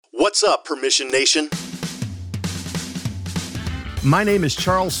What's up, Permission Nation? My name is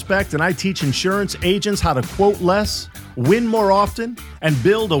Charles Specht, and I teach insurance agents how to quote less, win more often, and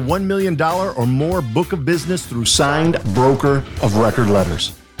build a $1 million or more book of business through signed broker of record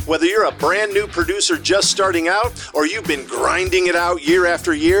letters. Whether you're a brand new producer just starting out or you've been grinding it out year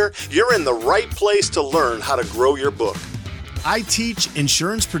after year, you're in the right place to learn how to grow your book. I teach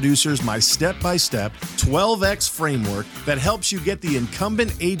insurance producers my step-by-step 12X framework that helps you get the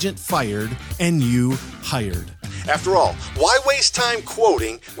incumbent agent fired and you hired. After all, why waste time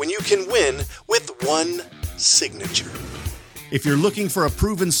quoting when you can win with one signature? If you're looking for a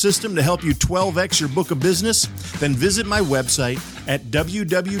proven system to help you 12X your book of business, then visit my website at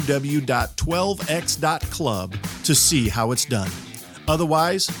www.12x.club to see how it's done.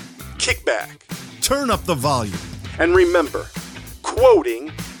 Otherwise, Kick back, turn up the volume. and remember,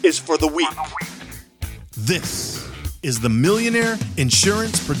 quoting is for the weak. This is the Millionaire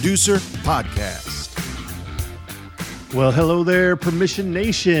Insurance Producer Podcast. Well, hello there, Permission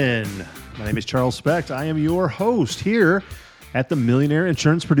Nation. My name is Charles Specht. I am your host here at the Millionaire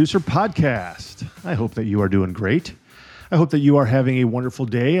Insurance Producer Podcast. I hope that you are doing great. I hope that you are having a wonderful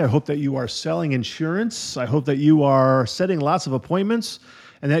day. I hope that you are selling insurance. I hope that you are setting lots of appointments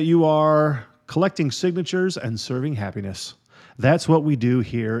and that you are collecting signatures and serving happiness. That's what we do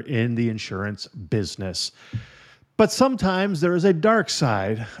here in the insurance business. But sometimes there is a dark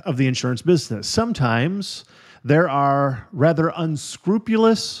side of the insurance business. Sometimes there are rather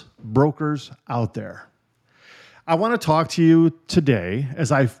unscrupulous brokers out there. I want to talk to you today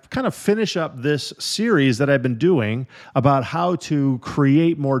as I kind of finish up this series that I've been doing about how to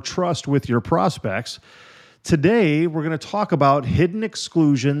create more trust with your prospects. Today, we're going to talk about hidden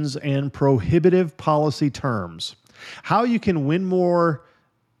exclusions and prohibitive policy terms. How you can win more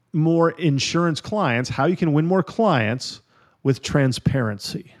insurance clients, how you can win more clients with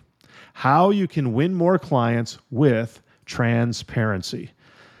transparency. How you can win more clients with transparency.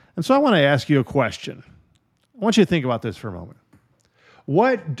 And so I want to ask you a question. I want you to think about this for a moment.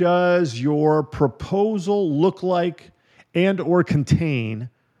 What does your proposal look like and or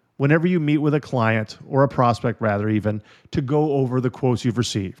contain whenever you meet with a client or a prospect, rather even, to go over the quotes you've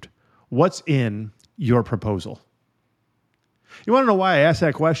received? What's in your proposal? You want to know why I asked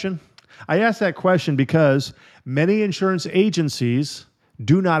that question? I asked that question because many insurance agencies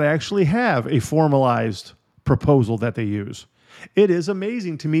do not actually have a formalized proposal that they use. It is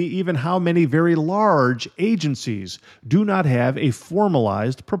amazing to me even how many very large agencies do not have a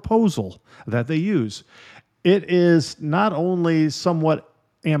formalized proposal that they use. It is not only somewhat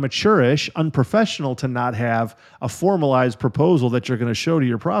amateurish, unprofessional to not have a formalized proposal that you're going to show to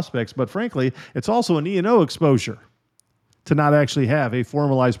your prospects, but frankly, it's also an E&O exposure to not actually have a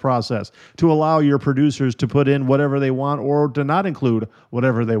formalized process to allow your producers to put in whatever they want or to not include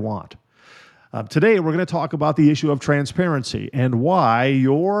whatever they want. Today, we're going to talk about the issue of transparency and why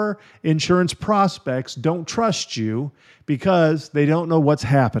your insurance prospects don't trust you because they don't know what's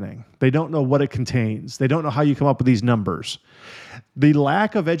happening. They don't know what it contains. They don't know how you come up with these numbers. The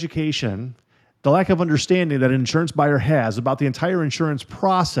lack of education, the lack of understanding that an insurance buyer has about the entire insurance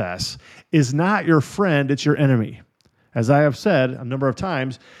process is not your friend, it's your enemy. As I have said a number of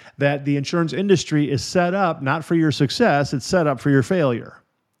times, that the insurance industry is set up not for your success, it's set up for your failure.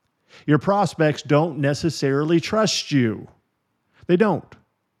 Your prospects don't necessarily trust you. They don't.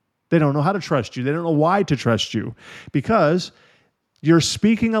 They don't know how to trust you. They don't know why to trust you because you're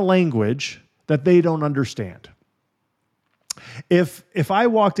speaking a language that they don't understand. If I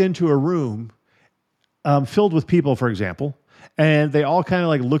walked into a room filled with people, for example, and they all kind of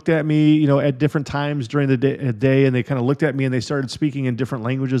like looked at me, at different times during the day, and they kind of looked at me and they started speaking in different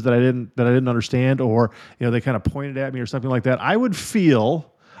languages that I didn't understand, or they kind of pointed at me or something like that, I would feel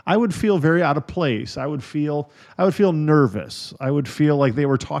very out of place. I would feel nervous. I would feel like they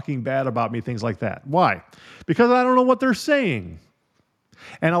were talking bad about me, things like that. Why? Because I don't know what they're saying.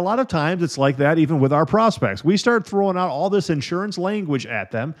 And a lot of times it's like that even with our prospects. We start throwing out all this insurance language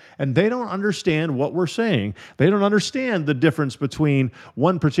at them, and they don't understand what we're saying. They don't understand the difference between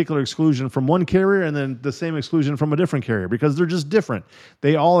one particular exclusion from one carrier and then the same exclusion from a different carrier because they're just different.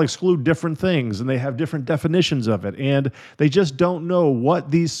 They all exclude different things, and they have different definitions of it, and they just don't know what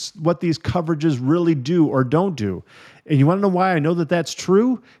these coverages really do or don't do. And you want to know why I know that that's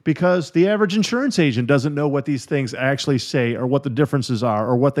true? Because the average insurance agent doesn't know what these things actually say or what the differences are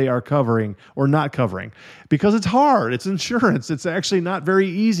or what they are covering or not covering. Because it's hard. It's insurance. It's actually not very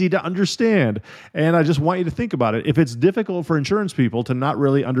easy to understand. And I just want you to think about it. If it's difficult for insurance people to not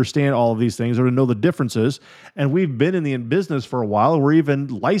really understand all of these things or to know the differences, and we've been in the business for a while, we're even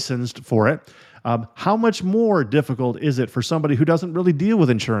licensed for it, How much more difficult is it for somebody who doesn't really deal with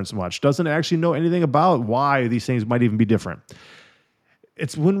insurance much, doesn't actually know anything about why these things might even be different?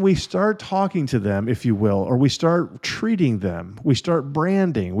 It's when we start talking to them, if you will, or we start treating them, we start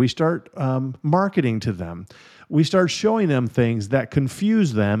branding, we start marketing to them, we start showing them things that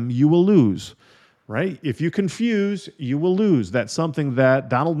confuse them, you will lose, right? If you confuse, you will lose. That's something that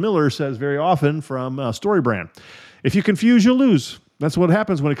Donald Miller says very often from StoryBrand. If you confuse, you'll lose. That's what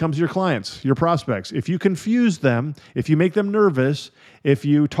happens when it comes to your clients, your prospects. If you confuse them, if you make them nervous, if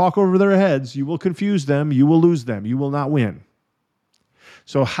you talk over their heads, you will confuse them, you will lose them, you will not win.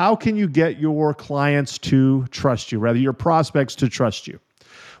 So how can you get your clients to trust you, rather your prospects to trust you?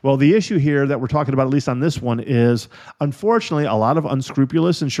 Well, the issue here that we're talking about, at least on this one, is unfortunately a lot of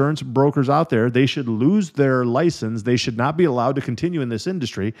unscrupulous insurance brokers out there, they should lose their license. They should not be allowed to continue in this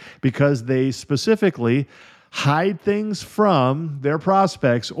industry because they specifically hide things from their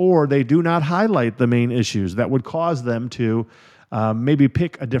prospects, or they do not highlight the main issues that would cause them to maybe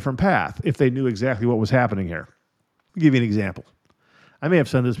pick a different path if they knew exactly what was happening here. I'll give you an example. I may have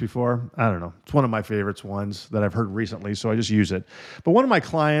said this before. I don't know. It's one of my favorites ones that I've heard recently, so I just use it. But one of my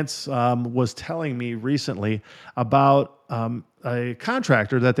clients was telling me recently about a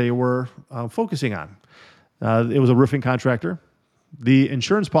contractor that they were focusing on. It was a roofing contractor. The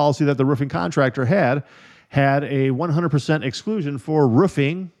insurance policy that the roofing contractor had a 100% exclusion for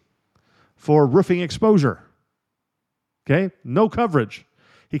roofing exposure. Okay? No coverage.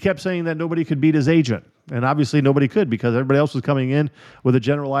 He kept saying that nobody could beat his agent. And obviously nobody could, because everybody else was coming in with a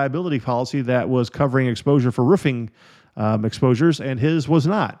general liability policy that was covering exposure for roofing exposures, and his was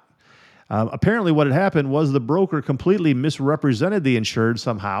not. Apparently what had happened was the broker completely misrepresented the insured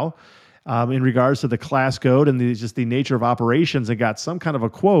somehow in regards to the class code and just the nature of operations, and got some kind of a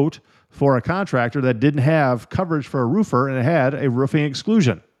quote for a contractor that didn't have coverage for a roofer, and it had a roofing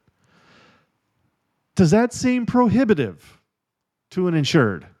exclusion. Does that seem prohibitive to an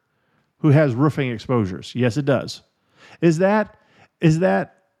insured who has roofing exposures? Yes, it does. Is that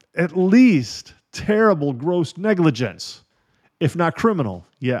at least terrible, gross negligence, if not criminal?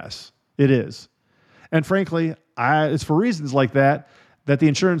 Yes, it is. And frankly, it's for reasons like that the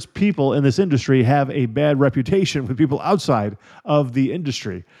insurance people in this industry have a bad reputation with people outside of the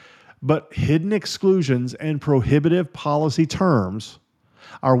industry. But hidden exclusions and prohibitive policy terms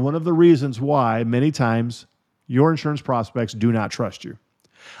are one of the reasons why many times your insurance prospects do not trust you.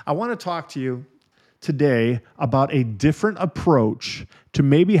 I want to talk to you today about a different approach to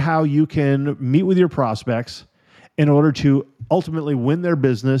maybe how you can meet with your prospects in order to ultimately win their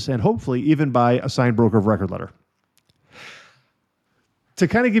business and hopefully even buy a signed broker of record letter. To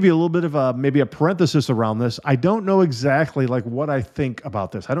kind of give you a little bit of maybe a parenthesis around this, I don't know exactly like what I think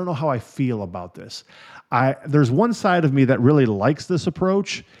about this. I don't know how I feel about this. There's one side of me that really likes this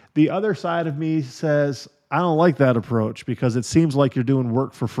approach. The other side of me says, I don't like that approach because it seems like you're doing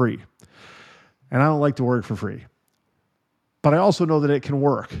work for free. And I don't like to work for free. But I also know that it can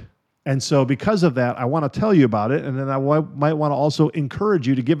work. And so because of that, I want to tell you about it. And then I might want to also encourage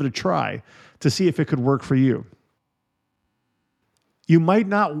you to give it a try to see if it could work for you. You might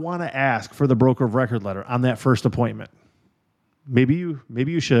not want to ask for the broker of record letter on that first appointment. Maybe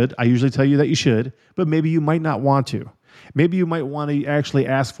you should. I usually tell you that you should, but maybe you might not want to. Maybe you might want to actually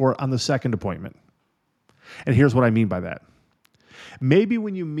ask for it on the second appointment. And here's what I mean by that. Maybe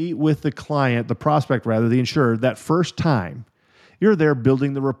when you meet with the client, the prospect rather, the insured, that first time, you're there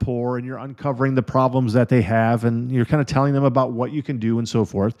building the rapport and you're uncovering the problems that they have and you're kind of telling them about what you can do and so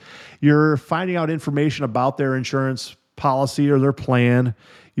forth. You're finding out information about their insurance policy or their plan.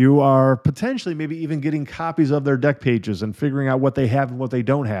 You are potentially maybe even getting copies of their deck pages and figuring out what they have and what they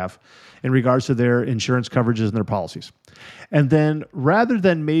don't have in regards to their insurance coverages and their policies. And then rather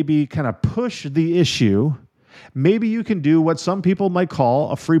than maybe kind of push the issue, maybe you can do what some people might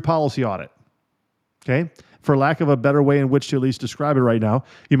call a free policy audit. Okay? For lack of a better way in which to at least describe it right now,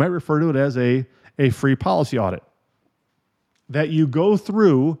 you might refer to it as a free policy audit. That you go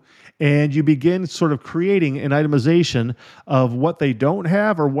through and you begin sort of creating an itemization of what they don't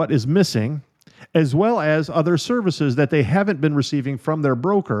have or what is missing, as well as other services that they haven't been receiving from their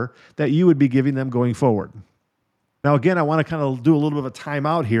broker that you would be giving them going forward. Now, again, I want to kind of do a little bit of a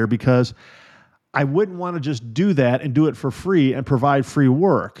timeout here because I wouldn't want to just do that and do it for free and provide free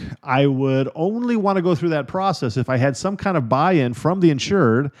work. I would only want to go through that process if I had some kind of buy-in from the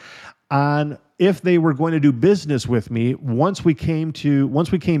insured on if they were going to do business with me once we came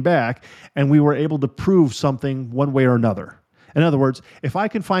back and we were able to prove something one way or another. In other words, if I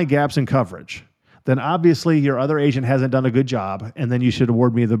can find gaps in coverage, then obviously your other agent hasn't done a good job, and then you should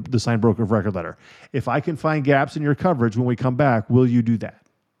award me the signed broker of record letter. If I can find gaps in your coverage when we come back, will you do that?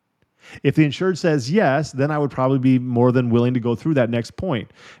 If the insured says yes, then I would probably be more than willing to go through that next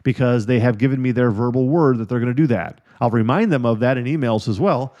point because they have given me their verbal word that they're going to do that. I'll remind them of that in emails as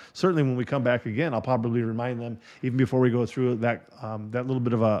well. Certainly when we come back again, I'll probably remind them even before we go through that little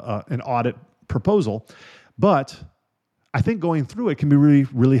bit of an audit proposal. But I think going through it can be really,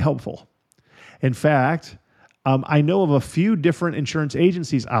 really helpful. In fact, I know of a few different insurance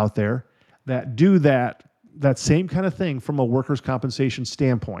agencies out there that do that same kind of thing from a workers' compensation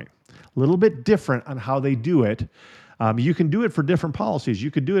standpoint. A little bit different on how they do it. You can do it for different policies.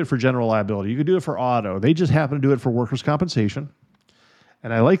 You could do it for general liability. You could do it for auto. They just happen to do it for workers' compensation.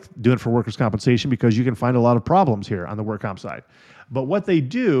 And I like doing it for workers' compensation because you can find a lot of problems here on the work comp side. But what they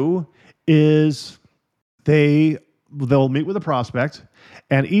do is they'll meet with a prospect,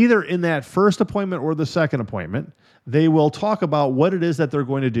 and either in that first appointment or the second appointment, they will talk about what it is that they're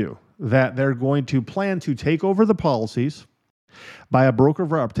going to do, that they're going to plan to take over the policies by a broker,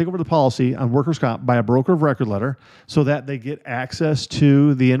 take over the policy on workers' comp by a broker of record letter so that they get access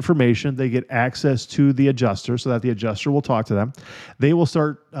to the information, they get access to the adjuster so that the adjuster will talk to them. They will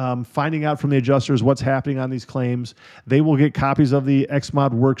start finding out from the adjusters what's happening on these claims. They will get copies of the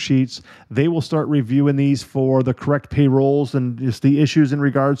XMOD worksheets. They will start reviewing these for the correct payrolls and just the issues in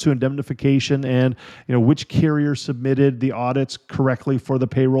regards to indemnification and which carrier submitted the audits correctly for the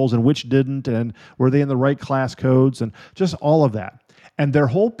payrolls and which didn't, and were they in the right class codes, and just all of that. And their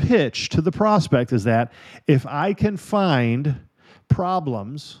whole pitch to the prospect is that if I can find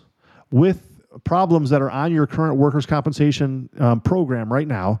problems that are on your current workers' compensation program right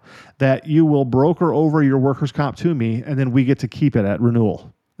now, that you will broker over your workers' comp to me, and then we get to keep it at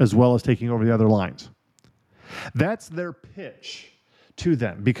renewal, as well as taking over the other lines. That's their pitch to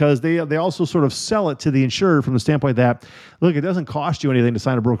them, because they also sort of sell it to the insured from the standpoint that, look, it doesn't cost you anything to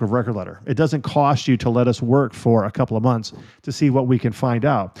sign a broker of record letter. It doesn't cost you to let us work for a couple of months to see what we can find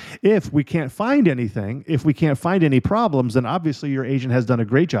out. If we can't find anything, if we can't find any problems, then obviously your agent has done a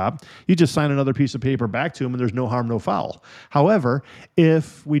great job. You just sign another piece of paper back to them and there's no harm, no foul. However,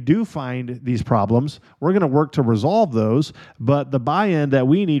 if we do find these problems, we're going to work to resolve those, but the buy-in that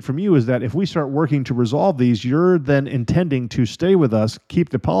we need from you is that if we start working to resolve these, you're then intending to stay with us, keep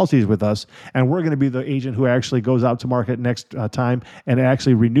the policies with us, and we're going to be the agent who actually goes out to market next time and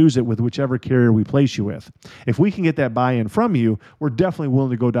actually renews it with whichever carrier we place you with. If we can get that buy-in from you, we're definitely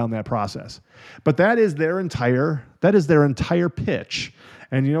willing to go down that process. But that is their entire pitch.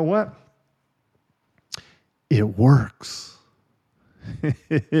 And you know what? It works.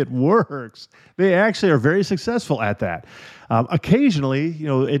 It works. They actually are very successful at that. Occasionally,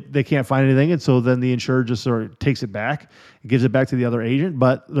 they can't find anything, and so then the insurer just sort of takes it back, gives it back to the other agent.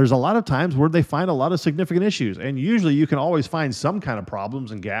 But there's a lot of times where they find a lot of significant issues, and usually you can always find some kind of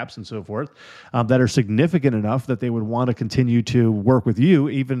problems and gaps and so forth that are significant enough that they would want to continue to work with you,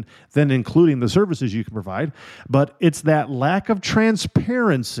 even then including the services you can provide. But it's that lack of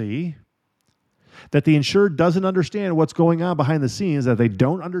transparency that the insured doesn't understand what's going on behind the scenes, that they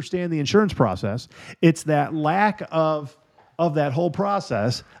don't understand the insurance process. It's that lack of that whole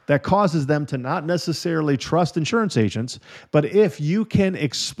process that causes them to not necessarily trust insurance agents. But if you can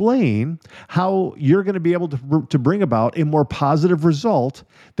explain how you're going to be able to bring about a more positive result,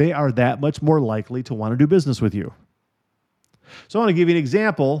 they are that much more likely to want to do business with you. So I want to give you an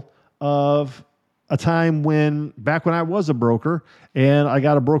example of a time back when I was a broker, and I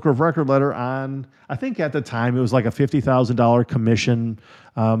got a broker of record letter on, I think at the time it was like a $50,000 commission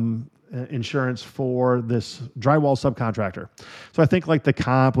insurance for this drywall subcontractor. So I think like the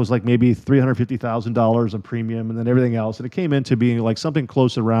comp was like maybe $350,000 of premium and then everything else. And it came into being like something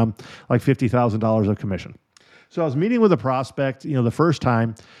close around like $50,000 of commission. So I was meeting with a prospect, the first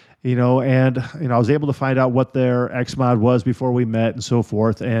time, and I was able to find out what their XMOD was before we met and so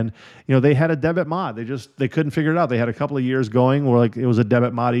forth. And, they had a debit mod. They couldn't figure it out. They had a couple of years going where like it was a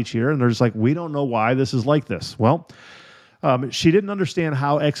debit mod each year. And they're just like, we don't know why this is like this. Well, she didn't understand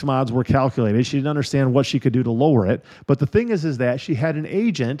how XMODs were calculated. She didn't understand what she could do to lower it. But the thing is that she had an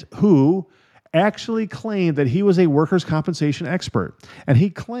agent who actually claimed that he was a workers' compensation expert. And he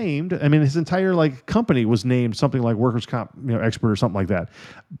claimed, his entire company was named something like workers' comp expert or something like that.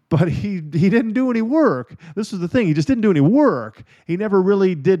 But he didn't do any work. This was the thing. He just didn't do any work. He never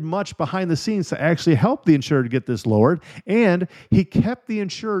really did much behind the scenes to actually help the insured get this lowered. And he kept the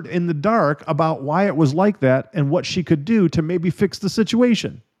insured in the dark about why it was like that and what she could do to maybe fix the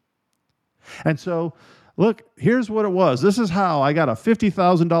situation. And so, look, here's what it was. This is how I got a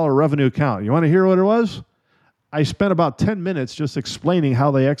 $50,000 revenue account. You want to hear what it was? I spent about 10 minutes just explaining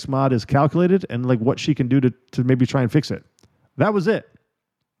how the XMOD is calculated and what she can do to maybe try and fix it. That was it.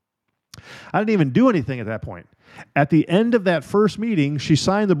 I didn't even do anything at that point. At the end of that first meeting, she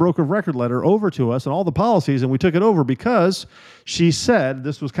signed the broker of record letter over to us and all the policies, and we took it over because she said,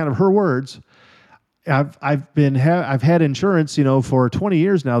 this was kind of her words, I've had insurance, for 20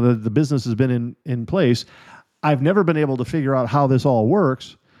 years now. The business has been in place. I've never been able to figure out how this all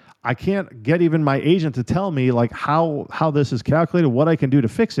works. I can't get even my agent to tell me like how this is calculated, what I can do to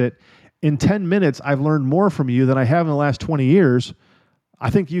fix it. In 10 minutes, I've learned more from you than I have in the last 20 years. I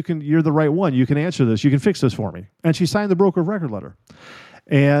think you're the right one. You can answer this. You can fix this for me. And she signed the broker of record letter.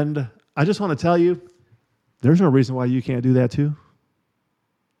 And I just want to tell you, there's no reason why you can't do that too.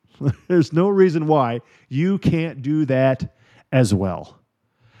 There's no reason why you can't do that as well.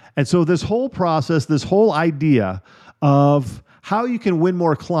 And so this whole process, this whole idea of how you can win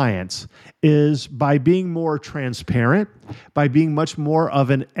more clients is by being more transparent, by being much more of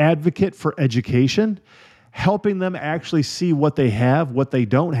an advocate for education, helping them actually see what they have, what they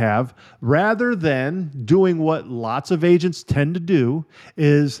don't have, rather than doing what lots of agents tend to do,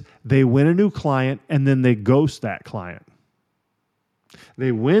 is they win a new client and then they ghost that client.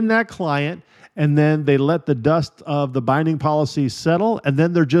 They win that client and then they let the dust of the binding policy settle, and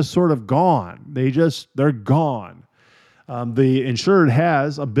then they're just sort of gone. They're gone. The insured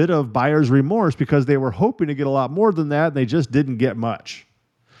has a bit of buyer's remorse because they were hoping to get a lot more than that, and they just didn't get much.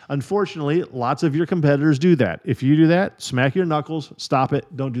 Unfortunately, lots of your competitors do that. If you do that, smack your knuckles, stop it,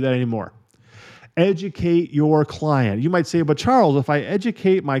 don't do that anymore. Educate your client. You might say, but Charles, if I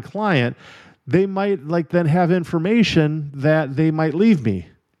educate my client, they might then have information that they might leave me.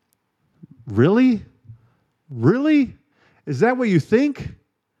 Really? Really? Is that what you think?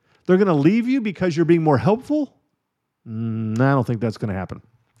 They're going to leave you because you're being more helpful? I don't think that's going to happen.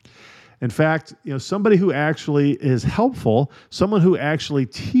 In fact, somebody who actually is helpful, someone who actually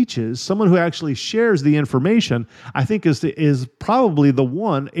teaches, someone who actually shares the information, I think is probably the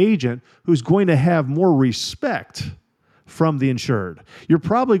one agent who's going to have more respect from the insured. You're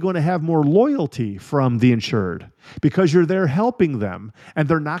probably going to have more loyalty from the insured because you're there helping them, and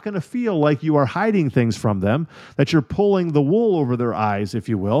they're not going to feel like you are hiding things from them, that you're pulling the wool over their eyes, if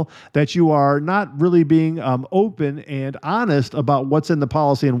you will, that you are not really being open and honest about what's in the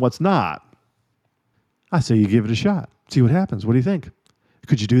policy and what's not. I say you give it a shot. See what happens. What do you think?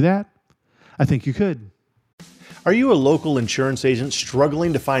 Could you do that? I think you could. Are you a local insurance agent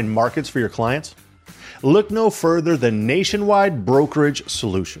struggling to find markets for your clients? Look no further than Nationwide Brokerage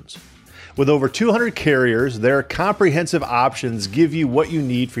Solutions. With over 200 carriers, their comprehensive options give you what you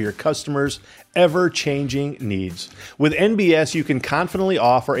need for your customers' ever-changing needs. With NBS, you can confidently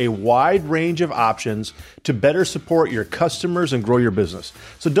offer a wide range of options to better support your customers and grow your business.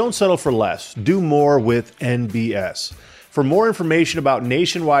 So don't settle for less. Do more with NBS. For more information about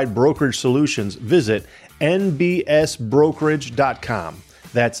Nationwide Brokerage Solutions, visit nbsbrokerage.com.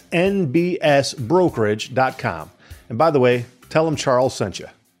 That's nbsbrokerage.com. And by the way, tell them Charles sent you.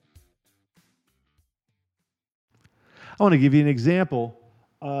 I want to give you an example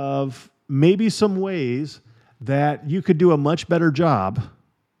of maybe some ways that you could do a much better job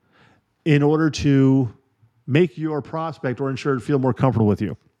in order to make your prospect or insured feel more comfortable with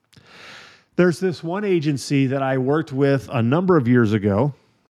you. There's this one agency that I worked with a number of years ago,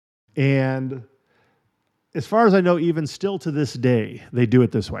 and as far as I know, even still to this day, they do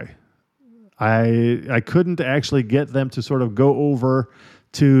it this way. I couldn't actually get them to sort of go over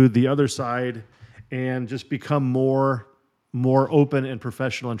to the other side and just become more open and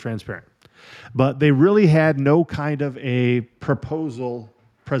professional and transparent. But they really had no kind of a proposal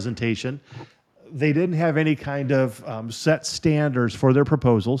presentation. They didn't have any kind of set standards for their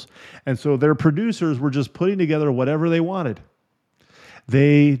proposals. And so their producers were just putting together whatever they wanted.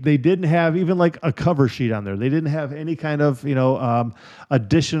 They didn't have even like a cover sheet on there. They didn't have any kind of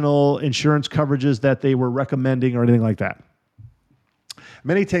additional insurance coverages that they were recommending or anything like that.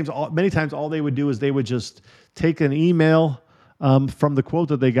 Many times, all they would do is they would just take an email from the quote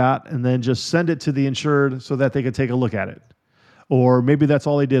that they got and then just send it to the insured so that they could take a look at it. Or maybe that's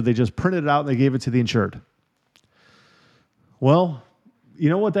all they did. They just printed it out and they gave it to the insured. Well, you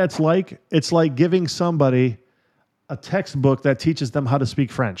know what that's like? It's like giving somebody a textbook that teaches them how to speak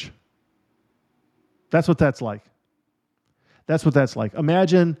French. That's what that's like. That's what that's like.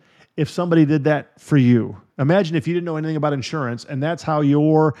 Imagine if somebody did that for you. Imagine if you didn't know anything about insurance, and if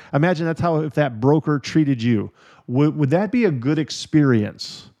that broker treated you. Would that be a good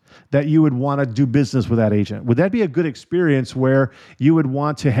experience that you would want to do business with that agent? Would that be a good experience where you would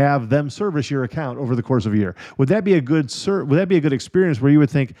want to have them service your account over the course of a year? Would that be a good experience where you would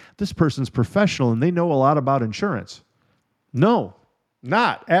think, this person's professional and they know a lot about insurance? No,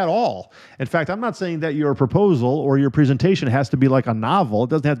 Not at all. In fact, I'm not saying that your proposal or your presentation has to be like a novel. It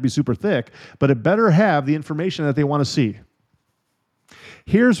doesn't have to be super thick, but it better have the information that they want to see.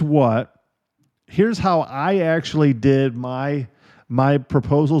 Here's how I actually did my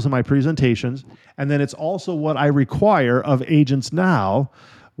proposals and my presentations, and then it's also what I require of agents now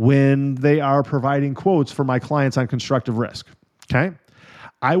when they are providing quotes for my clients on constructive risk. Okay?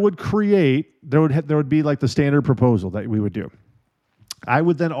 I would create, there would be like the standard proposal that we would do. I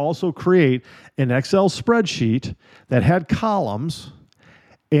would then also create an Excel spreadsheet that had columns,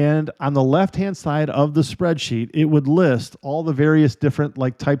 and on the left-hand side of the spreadsheet, it would list all the various different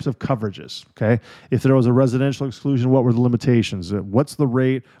like types of coverages, okay? If there was a residential exclusion, what were the limitations? What's the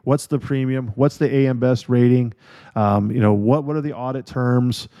rate? What's the premium? What's the AM Best rating? What are the audit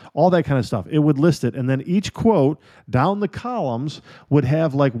terms? All that kind of stuff. It would list it, and then each quote down the columns would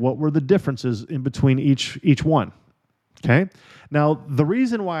have like what were the differences in between each one, okay? Now, the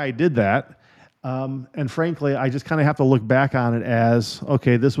reason why I did that, and frankly, I just kind of have to look back on it as,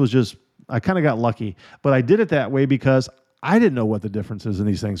 okay, I kind of got lucky. But I did it that way because I didn't know what the differences in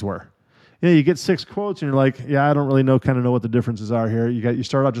these things were. You get 6 quotes and you're like, yeah, I don't really know what the differences are here. You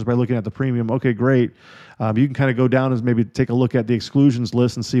start out just by looking at the premium. Okay, great. You can kind of go down and maybe take a look at the exclusions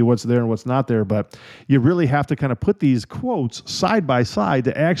list and see what's there and what's not there. But you really have to kind of put these quotes side by side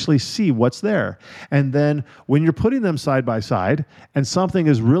to actually see what's there. And then when you're putting them side by side and something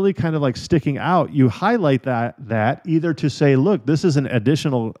is really kind of like sticking out, you highlight that either to say, look, this is an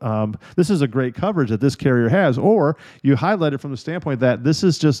additional, this is a great coverage that this carrier has, or you highlight it from the standpoint that this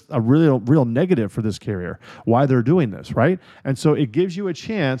is just a real negative for this carrier, why they're doing this, right? And so it gives you a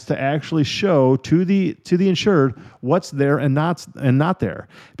chance to actually show to the insured what's there and not there,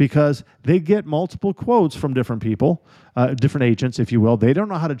 because they get multiple quotes from different people, different agents, if you will. They don't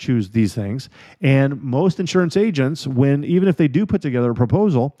know how to choose these things. And most insurance agents, even if they do put together a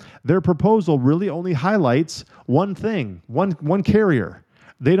proposal, their proposal really only highlights one thing, one carrier.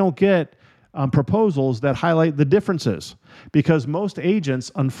 They don't get proposals that highlight the differences, because most agents,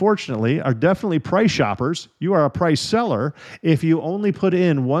 unfortunately, are definitely price shoppers. You are a price seller if you only put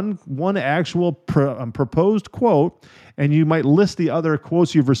in one actual proposed quote, and you might list the other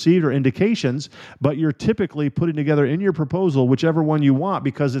quotes you've received or indications, but you're typically putting together in your proposal whichever one you want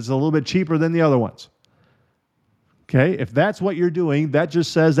because it's a little bit cheaper than the other ones. Okay, if that's what you're doing, that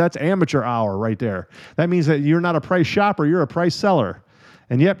just says that's amateur hour right there. That means that you're not a price shopper, you're a price seller.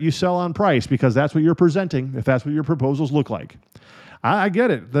 And yep, you sell on price because that's what you're presenting, if that's what your proposals look like. I get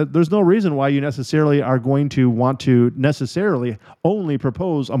it. There's no reason why you necessarily are going to want to necessarily only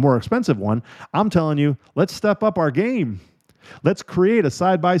propose a more expensive one. I'm telling you, let's step up our game. Let's create a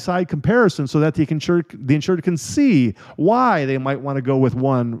side-by-side comparison so that the insured can see why they might want to go with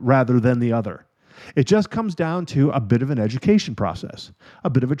one rather than the other. It just comes down to a bit of an education process, a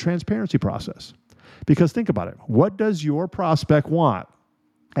bit of a transparency process. Because think about it. What does your prospect want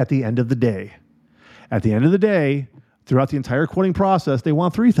at the end of the day? At the end of the day, throughout the entire quoting process, they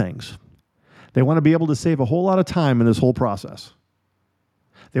want 3 things. They want to be able to save a whole lot of time in this whole process.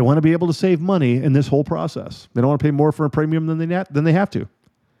 They want to be able to save money in this whole process. They don't want to pay more for a premium than they have to.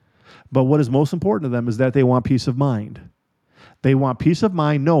 But what is most important to them is that they want peace of mind. They want peace of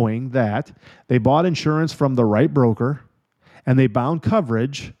mind knowing that they bought insurance from the right broker and they bound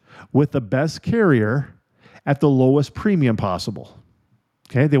coverage with the best carrier at the lowest premium possible.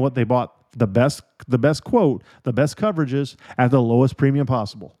 Okay, they bought the best quote, the best coverages at the lowest premium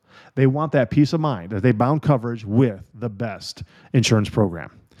possible. They want that peace of mind that they bound coverage with the best insurance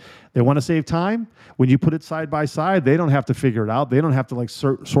program. They want to save time. When you put it side by side, they don't have to figure it out. They don't have to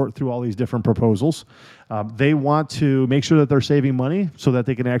sort through all these different proposals. They want to make sure that they're saving money so that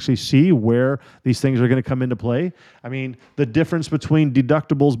they can actually see where these things are going to come into play. I mean, the difference between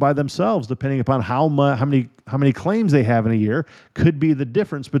deductibles by themselves, depending upon how many claims they have in a year, could be the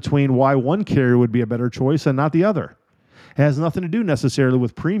difference between why one carrier would be a better choice and not the other. It has nothing to do necessarily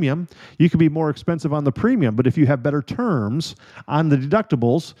with premium. You could be more expensive on the premium, but if you have better terms on the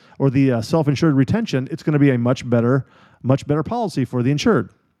deductibles or the self-insured retention, it's going to be a much better policy for the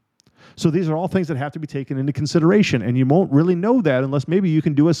insured. So these are all things that have to be taken into consideration, and you won't really know that unless maybe you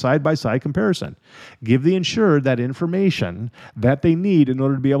can do a side-by-side comparison. Give the insured that information that they need in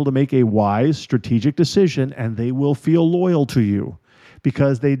order to be able to make a wise, strategic decision, and they will feel loyal to you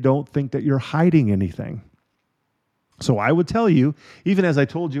because they don't think that you're hiding anything. So I would tell you, even as I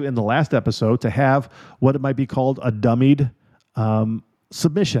told you in the last episode, to have what it might be called a dummied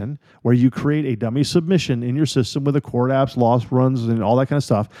submission where you create a dummy submission in your system with the court apps, loss runs, and all that kind of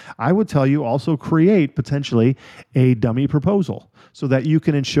stuff, I would tell you also create potentially a dummy proposal so that you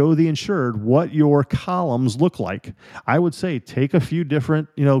can show the insured what your columns look like. I would say take a few different,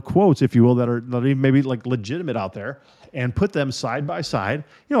 quotes, if you will, that are maybe like legitimate out there, and put them side by side.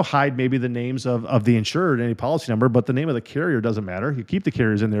 Hide maybe the names of the insured, any policy number, but the name of the carrier doesn't matter. You keep the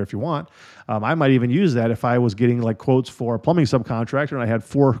carriers in there if you want. I might even use that if I was getting like quotes for a plumbing subcontractor and I had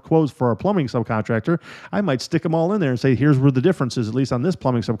 4 quotes for a plumbing subcontractor. I might stick them all in there and say, here's where the difference is, at least on this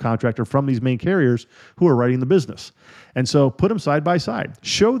plumbing subcontractor, from these main carriers who are writing the business. And so put them side by side.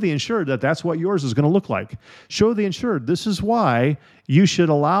 Show the insured that that's what yours is going to look like. Show the insured this is why you should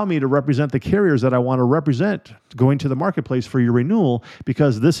allow me to represent the carriers that I want to represent going to the marketplace for your renewal,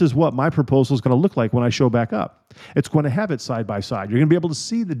 because this is what my proposal is going to look like when I show back up. It's going to have it side by side. You're going to be able to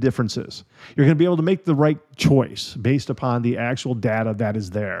see the differences. You're going to be able to make the right choice based upon the actual data that is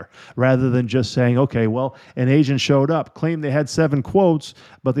there, rather than just saying, okay, well, an agent showed up, claimed they had 7 quotes,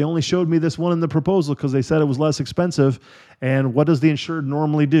 but they only showed me this one in the proposal because they said it was less expensive. And what does the insured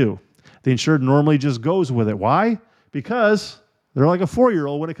normally do? The insured normally just goes with it. Why? Because they're like a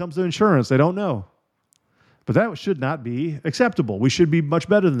 4-year-old when it comes to insurance. They don't know. But that should not be acceptable. We should be much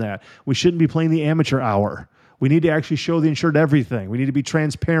better than that. We shouldn't be playing the amateur hour. We need to actually show the insured everything. We need to be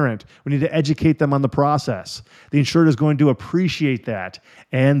transparent. We need to educate them on the process. The insured is going to appreciate that,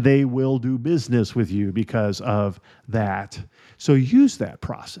 and they will do business with you because of that. So use that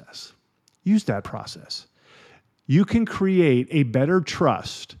process. Use that process. You can create a better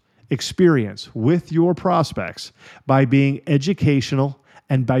trust experience with your prospects by being educational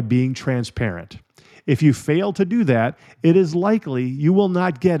and by being transparent. If you fail to do that, it is likely you will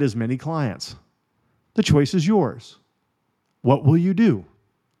not get as many clients. The choice is yours. What will you do?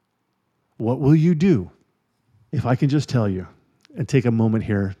 What will you do? If I can just tell you and take a moment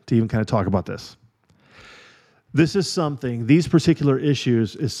here to even kind of talk about this. This is something, these particular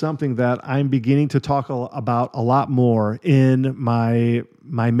issues is something that I'm beginning to talk about a lot more in my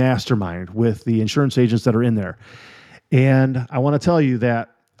mastermind with the insurance agents that are in there. And I want to tell you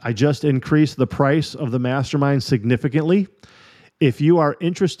that I just increased the price of the mastermind significantly. If you are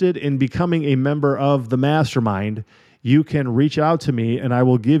interested in becoming a member of the mastermind, you can reach out to me and I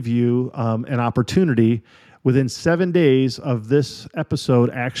will give you an opportunity within 7 days of this episode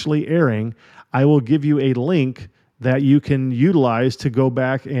actually airing. I will give you a link that you can utilize to go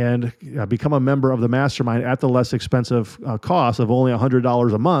back and become a member of the mastermind at the less expensive cost of only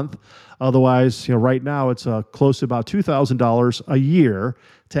 $100 a month. Otherwise, right now it's close to about $2,000 a year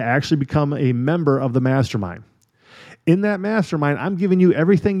to actually become a member of the mastermind. In that mastermind, I'm giving you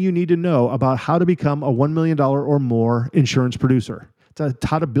everything you need to know about how to become a $1 million or more insurance producer. It's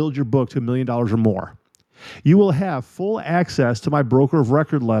how to build your book to $1 million or more. You will have full access to my Broker of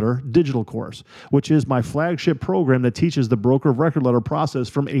Record Letter digital course, which is my flagship program that teaches the Broker of Record Letter process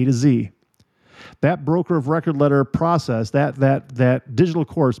from A to Z. That Broker of Record Letter process, that digital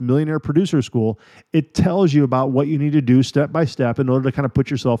course, Millionaire Producer School, it tells you about what you need to do step by step in order to kind of put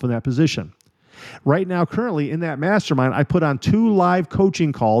yourself in that position. Right now, currently in that mastermind, I put on 2 live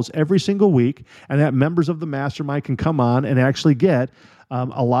coaching calls every single week, and that members of the mastermind can come on and actually get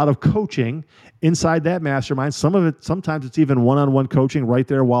a lot of coaching inside that mastermind. Some of it, sometimes it's even one-on-one coaching right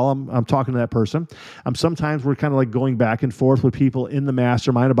there while I'm talking to that person. Sometimes we're kind of like going back and forth with people in the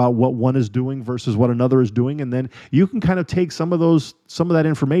mastermind about what one is doing versus what another is doing. And then you can kind of take some of that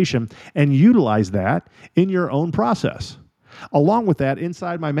information and utilize that in your own process. Along with that,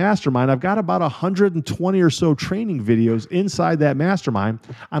 inside my mastermind, I've got about 120 or so training videos inside that mastermind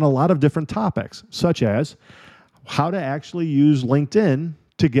on a lot of different topics, such as how to actually use LinkedIn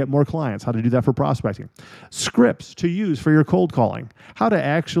to get more clients, how to do that for prospecting, scripts to use for your cold calling, how to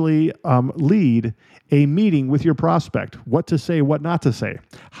actually lead a meeting with your prospect, what to say, what not to say,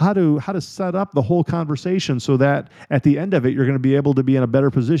 how to set up the whole conversation so that at the end of it, you're going to be able to be in a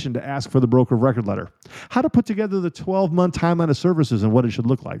better position to ask for the Broker of Record Letter, how to put together the 12-month timeline of services and what it should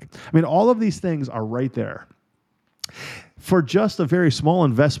look like. I mean, all of these things are right there. For just a very small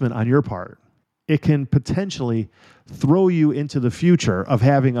investment on your part, it can potentially throw you into the future of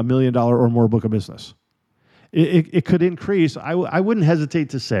having $1 million or more book of business. It could increase. I wouldn't hesitate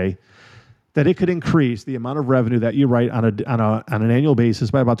to say that it could increase the amount of revenue that you write on an annual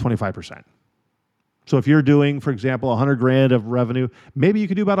basis by about 25%. So if you're doing, for example, $100,000 of revenue, maybe you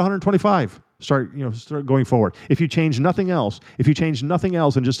could do about 125. Start going forward. If you change nothing else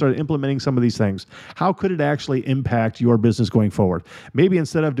and just start implementing some of these things, how could it actually impact your business going forward? Maybe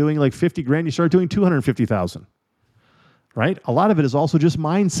instead of doing like $50,000, you start doing $250,000. Right? A lot of it is also just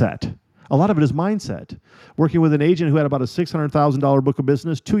mindset. A lot of it is mindset. Working with an agent who had about a $600,000 book of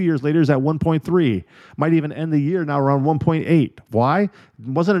business, 2 years later is at 1.3. Might even end the year now around 1.8. Why? It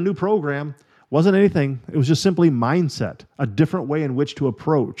wasn't a new program. Wasn't anything. It was just simply mindset, a different way in which to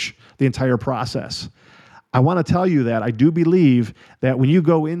approach the entire process. I want to tell you that I do believe that when you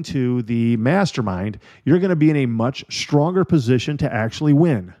go into the mastermind, you're going to be in a much stronger position to actually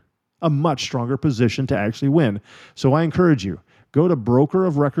win. A much stronger position to actually win. So I encourage you, go to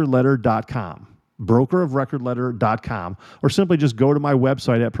brokerofrecordletter.com. brokerofrecordletter.com, or simply just go to my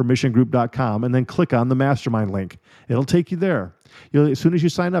website at permissiongroup.com and then click on the mastermind link. It'll take you there. As soon as you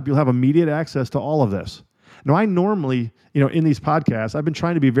sign up, you'll have immediate access to all of this. Now, I normally, in these podcasts, I've been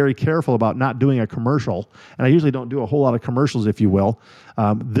trying to be very careful about not doing a commercial, and I usually don't do a whole lot of commercials, if you will.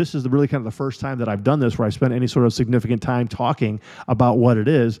 This is really kind of the first time that I've done this where I spent any sort of significant time talking about what it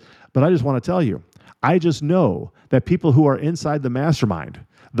is, but I just want to tell you, I just know that people who are inside the mastermind,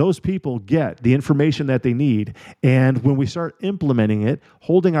 those people get the information that they need, and when we start implementing it,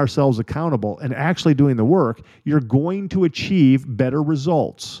 holding ourselves accountable, and actually doing the work, you're going to achieve better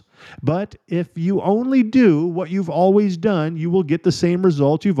results. But if you only do what you've always done, you will get the same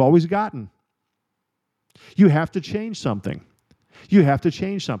results you've always gotten. You have to change something. You have to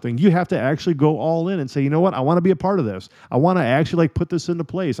change something. You have to actually go all in and say, you know what? I want to be a part of this. I want to actually put this into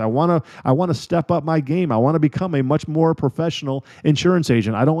place. I want to step up my game. I want to become a much more professional insurance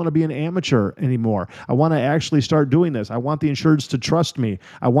agent. I don't want to be an amateur anymore. I want to actually start doing this. I want the insureds to trust me.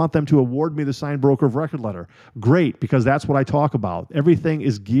 I want them to award me the signed broker of record letter. Great, because that's what I talk about. Everything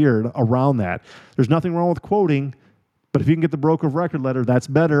is geared around that. There's nothing wrong with quoting, but if you can get the broker of record letter, that's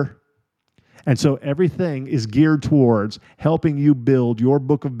better. And so everything is geared towards helping you build your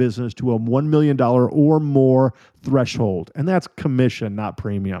book of business to a $1 million or more threshold. And that's commission, not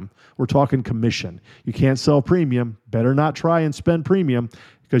premium. We're talking commission. You can't sell premium. Better not try and spend premium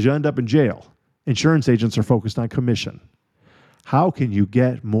because you end up in jail. Insurance agents are focused on commission. How can you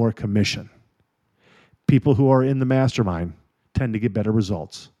get more commission? People who are in the mastermind tend to get better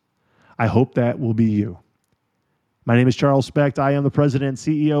results. I hope that will be you. My name is Charles Specht. I am the president and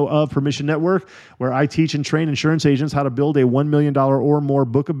CEO of Permission Network, where I teach and train insurance agents how to build a $1 million or more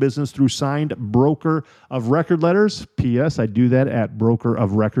book of business through signed broker of record letters. P.S. I do that at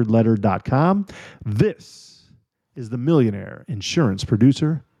brokerofrecordletter.com. This is the Millionaire Insurance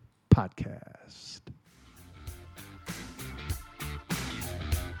Producer Podcast.